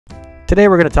Today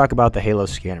we're going to talk about the Halo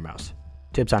scanner mouse,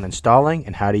 tips on installing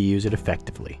and how to use it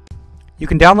effectively. You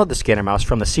can download the scanner mouse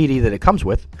from the CD that it comes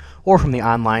with or from the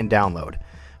online download.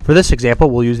 For this example,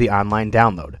 we'll use the online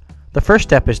download. The first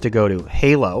step is to go to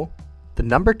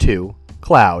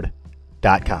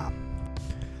halo2cloud.com.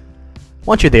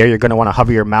 Once you're there, you're going to want to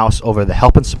hover your mouse over the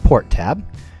Help and Support tab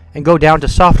and go down to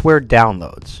Software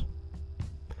Downloads.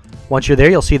 Once you're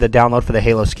there, you'll see the download for the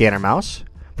Halo scanner mouse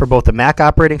for both the Mac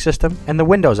operating system and the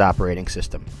Windows operating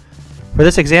system. For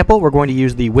this example, we're going to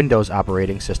use the Windows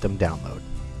operating system download.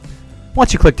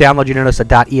 Once you click download, you notice a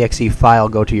 .exe file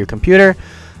go to your computer.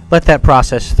 Let that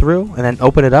process through and then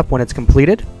open it up when it's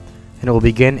completed, and it will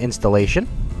begin installation.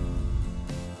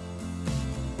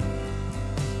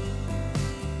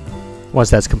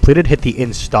 Once that's completed, hit the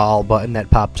install button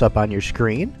that pops up on your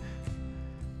screen.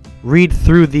 Read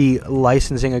through the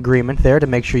licensing agreement there to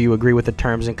make sure you agree with the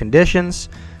terms and conditions.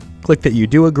 Click that you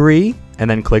do agree, and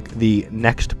then click the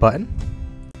next button.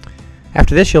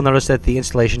 After this, you'll notice that the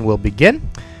installation will begin.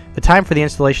 The time for the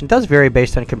installation does vary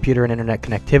based on computer and internet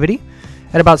connectivity.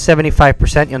 At about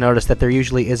 75%, you'll notice that there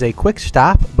usually is a quick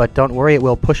stop, but don't worry, it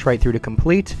will push right through to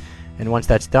complete. And once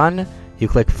that's done, you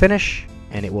click finish,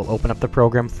 and it will open up the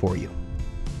program for you.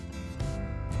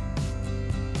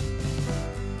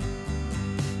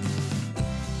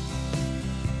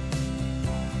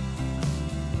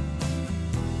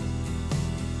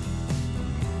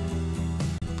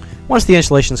 Once the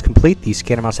installation is complete, the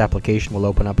scanner mouse application will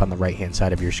open up on the right-hand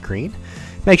side of your screen.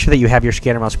 Make sure that you have your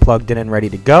scanner mouse plugged in and ready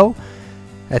to go.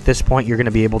 At this point, you're going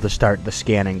to be able to start the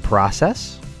scanning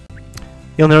process.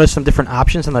 You'll notice some different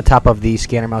options on the top of the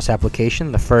scanner mouse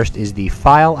application. The first is the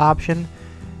File option,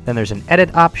 then there's an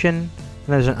Edit option, and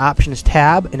there's an Options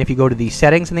tab, and if you go to the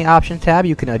Settings in the Options tab,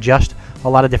 you can adjust a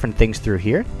lot of different things through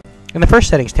here. In the first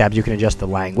Settings tab, you can adjust the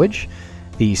language,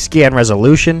 the scan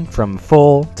resolution from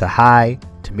full to high,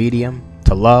 to medium,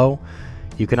 to low.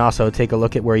 You can also take a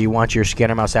look at where you want your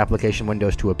scanner mouse application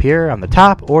windows to appear, on the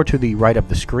top or to the right of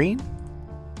the screen.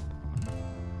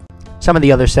 Some of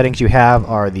the other settings you have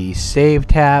are the Save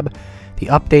tab, the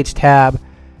Updates tab,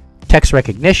 Text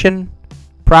Recognition,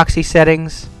 Proxy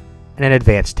Settings, and an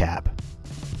Advanced tab.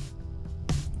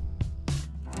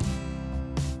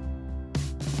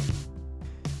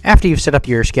 After you've set up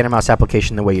your scanner mouse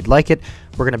application the way you'd like it,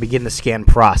 we're going to begin the scan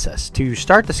process. To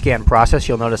start the scan process,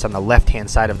 you'll notice on the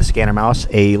left-hand side of the scanner mouse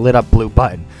a lit-up blue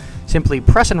button. Simply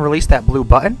press and release that blue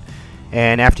button,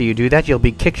 and after you do that, you'll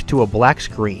be kicked to a black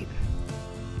screen.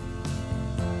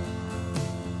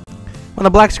 When the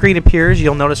black screen appears,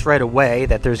 you'll notice right away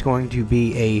that there's going to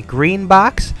be a green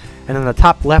box, and in the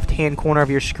top left-hand corner of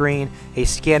your screen, a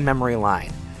scan memory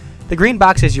line. The green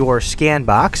box is your scan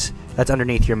box that's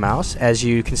underneath your mouse. As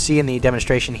you can see in the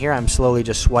demonstration here, I'm slowly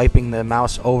just swiping the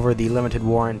mouse over the limited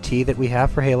warranty that we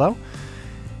have for Halo.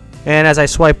 And as I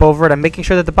swipe over it, I'm making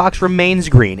sure that the box remains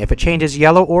green. If it changes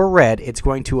yellow or red, it's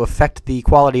going to affect the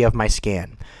quality of my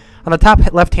scan. On the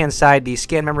top left-hand side, the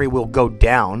scan memory will go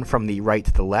down from the right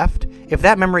to the left. If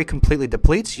that memory completely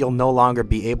depletes, you'll no longer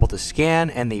be able to scan,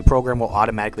 and the program will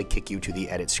automatically kick you to the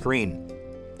edit screen.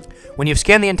 When you've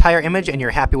scanned the entire image and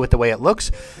you're happy with the way it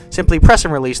looks, simply press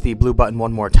and release the blue button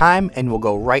one more time, and we'll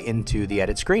go right into the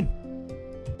edit screen.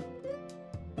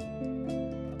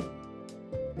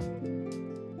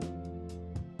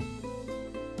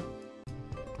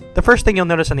 The first thing you'll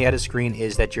notice on the edit screen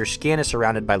is that your scan is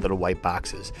surrounded by little white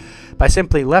boxes. By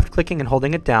simply left-clicking and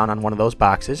holding it down on one of those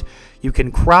boxes, you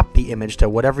can crop the image to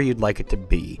whatever you'd like it to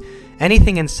be.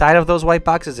 Anything inside of those white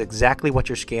boxes is exactly what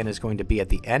your scan is going to be at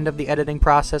the end of the editing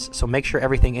process, so make sure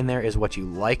everything in there is what you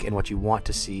like and what you want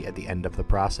to see at the end of the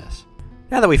process.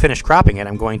 Now that we finished cropping it,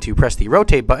 I'm going to press the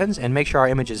rotate buttons and make sure our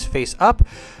image is face up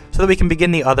so that we can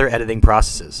begin the other editing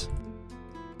processes.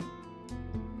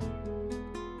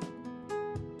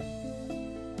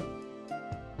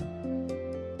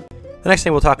 The next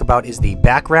thing we'll talk about is the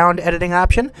background editing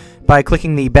option. By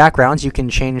clicking the backgrounds, you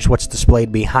can change what's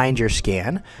displayed behind your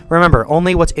scan. Remember,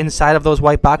 only what's inside of those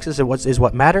white boxes is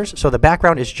what matters, so the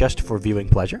background is just for viewing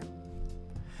pleasure.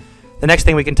 The next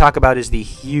thing we can talk about is the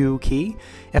hue key.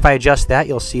 If I adjust that,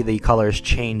 you'll see the colors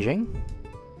changing.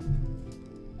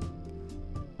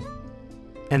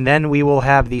 And then we will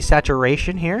have the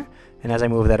saturation here, and as I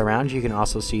move that around, you can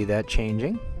also see that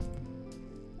changing.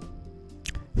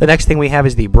 The next thing we have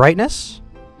is the brightness,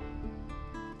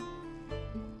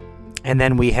 and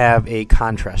then we have a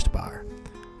contrast bar.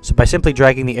 So by simply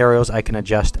dragging the arrows, I can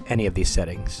adjust any of these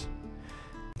settings.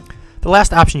 The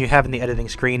last option you have in the editing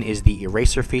screen is the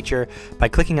eraser feature. By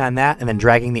clicking on that and then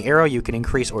dragging the arrow, you can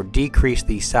increase or decrease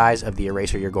the size of the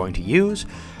eraser you're going to use.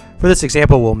 For this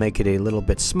example, we'll make it a little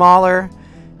bit smaller,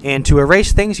 And to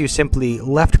erase things, you simply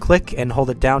left click and hold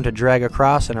it down to drag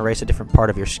across and erase a different part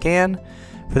of your scan.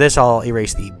 For this, I'll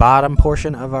erase the bottom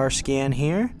portion of our scan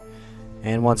here.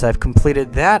 And once I've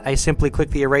completed that, I simply click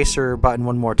the eraser button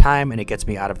one more time and it gets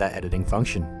me out of that editing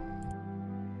function.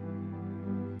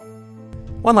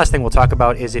 One last thing we'll talk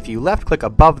about is if you left click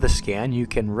above the scan, you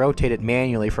can rotate it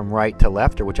manually from right to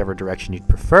left or whichever direction you'd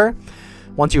prefer.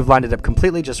 Once you've lined it up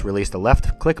completely, just release the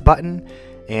left click button.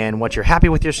 And once you're happy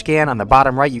with your scan, on the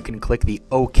bottom right, you can click the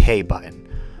OK button.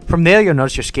 From there, you'll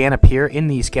notice your scan appear in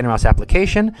the Scanner Mouse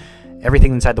application.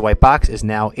 Everything inside the white box is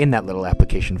now in that little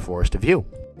application for us to view.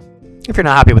 If you're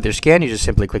not happy with your scan, you just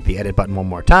simply click the edit button one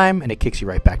more time and it kicks you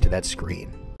right back to that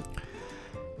screen.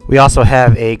 We also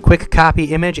have a quick copy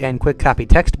image and quick copy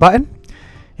text button.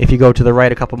 If you go to the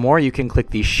right a couple more, you can click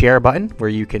the share button where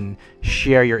you can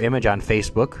share your image on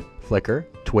Facebook, Flickr,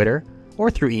 Twitter,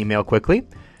 or through email quickly.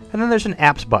 And then there's an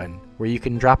apps button where you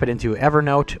can drop it into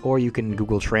Evernote or you can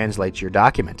Google Translate your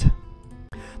document.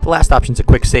 The last option is a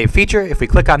quick save feature. If we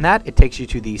click on that, it takes you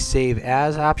to the Save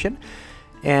As option.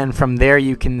 And from there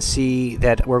you can see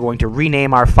that we're going to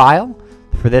rename our file.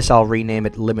 For this, I'll rename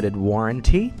it Limited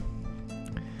Warranty.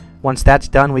 Once that's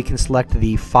done, we can select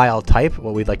the file type,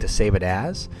 what we'd like to save it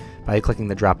as, by clicking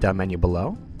the drop-down menu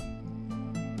below.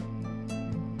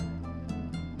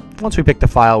 Once we pick the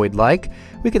file we'd like,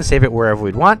 we can save it wherever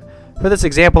we'd want. For this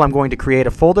example, I'm going to create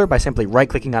a folder by simply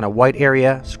right-clicking on a white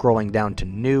area, scrolling down to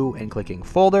New, and clicking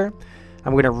Folder.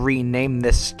 I'm going to rename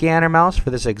this Scanner Mouse for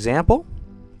this example.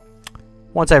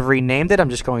 Once I've renamed it, I'm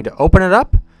just going to open it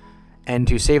up, and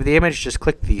to save the image, just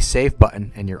click the Save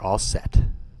button, and you're all set.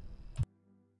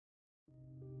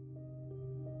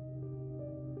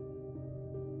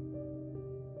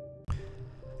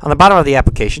 On the bottom of the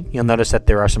application, you'll notice that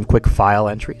there are some quick file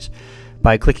entries.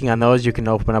 By clicking on those, you can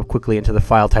open up quickly into the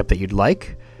file type that you'd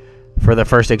like. For the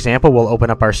first example, we'll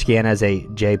open up our scan as a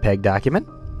JPEG document.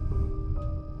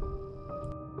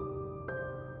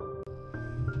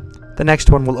 The next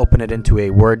one, we'll open it into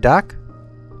a Word doc,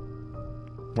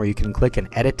 where you can click and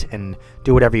edit and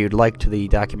do whatever you'd like to the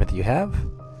document that you have.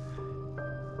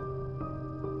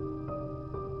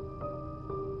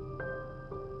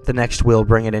 The next, we'll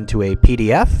bring it into a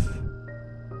PDF.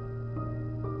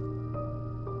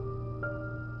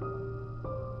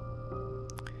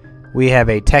 We have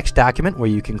a text document where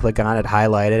you can click on it,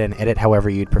 highlight it, and edit however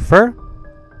you'd prefer.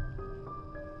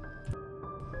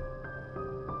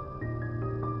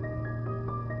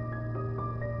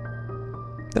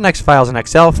 The next file is an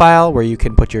Excel file where you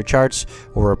can put your charts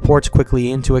or reports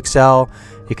quickly into Excel.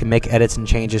 You can make edits and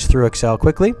changes through Excel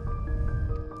quickly.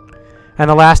 And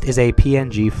the last is a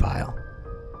PNG file.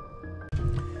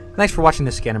 Thanks for watching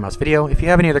this Scanner Mouse video. If you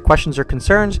have any other questions or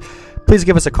concerns, please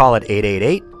give us a call at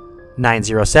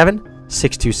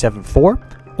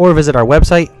 888-907-6274 or visit our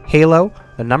website,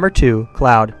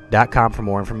 halo2cloud.com for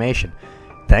more information.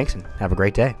 Thanks and have a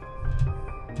great day.